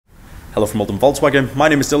Hello from Oldham Volkswagen, my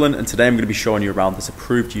name is Dylan and today I'm going to be showing you around this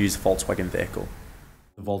approved used Volkswagen vehicle.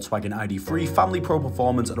 The Volkswagen ID.3 Family Pro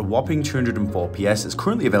Performance at a whopping 204 PS is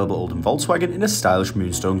currently available at Oldham Volkswagen in a stylish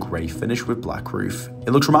Moonstone Grey finish with black roof.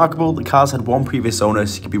 It looks remarkable. The car's had one previous owner,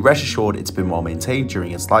 so you can be rest assured it's been well maintained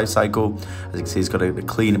during its life cycle. As you can see, it's got a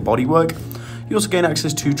clean bodywork. You also gain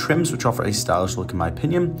access to trims which offer a stylish look in my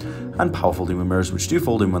opinion, and power folding mirrors which do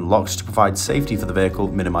fold in when locked to provide safety for the vehicle,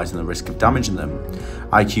 minimising the risk of damaging them.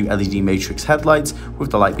 IQ LED matrix headlights with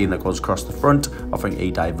the light beam that goes across the front, offering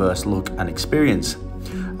a diverse look and experience.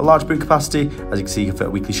 A large boot capacity, as you can see you can fit a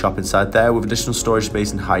weekly shop inside there with additional storage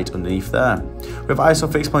space and height underneath there. We have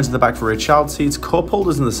ISO fixed points in the back for rear child seats, cup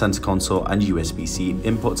holders in the centre console and USB-C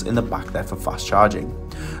inputs in the back there for fast charging.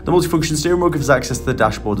 The multifunction steering wheel gives access to the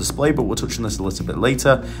dashboard display, but we'll touch on this a little bit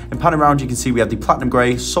later. In panning around you can see we have the platinum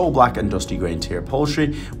grey, soul black and dusty grey interior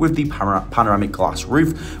upholstery with the panoramic glass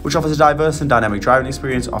roof, which offers a diverse and dynamic driving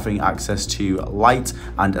experience, offering access to light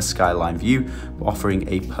and a skyline view, offering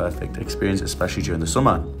a perfect experience especially during the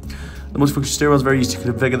summer. The multifunction steering wheel is very easy to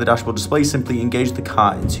configure. The dashboard display, simply engage the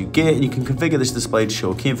car into gear and you can configure this display to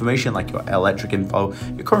show key information like your electric info,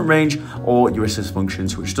 your current range or your assist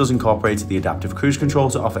functions, which does incorporate the adaptive cruise control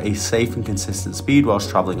to offer a safe and consistent speed whilst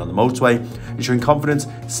travelling on the motorway, ensuring confidence,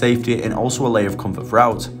 safety and also a layer of comfort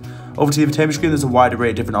throughout. Over to the entertainment screen, there's a wide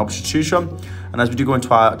array of different options to choose from, and as we do go into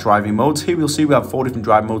our driving modes, here we'll see we have 4 different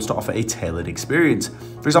driving modes to offer a tailored experience.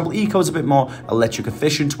 For example, Eco is a bit more electric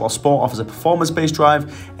efficient, while Sport offers a performance-based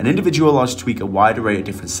drive, and Individual allows you to tweak a wide array of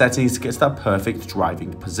different settings to get to that perfect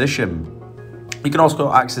driving position. You can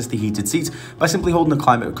also access the heated seats by simply holding the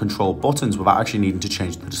climate control buttons without actually needing to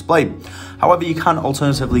change the display. However, you can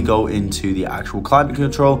alternatively go into the actual climate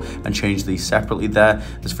control and change these separately there.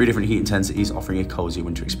 There's 3 different heat intensities offering a cozy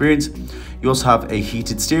winter experience. You also have a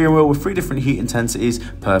heated steering wheel with 3 different heat intensities,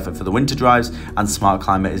 perfect for the winter drives, and Smart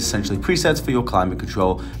Climate is essentially presets for your climate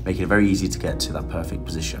control, making it very easy to get to that perfect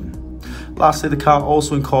position. Lastly, the car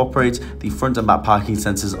also incorporates the front and back parking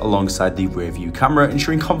sensors alongside the rear view camera,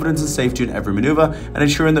 ensuring confidence and safety in every maneuver and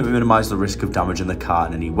ensuring that we minimise the risk of damaging the car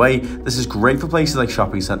in any way. This is great for places like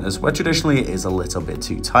shopping centres where traditionally it is a little bit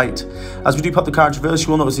too tight. As we do pop the car into reverse, you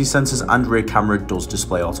will notice these sensors and rear camera does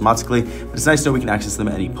display automatically, but it's nice to know we can access them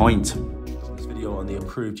at any point. On the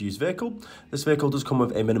approved used vehicle. This vehicle does come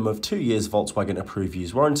with a minimum of 2 years Volkswagen approved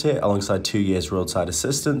used warranty alongside 2 years roadside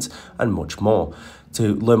assistance and much more.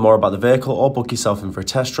 To learn more about the vehicle or book yourself in for a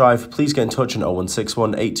test drive, please get in touch on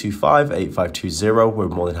 0161 825 8520. We're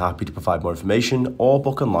more than happy to provide more information or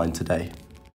book online today.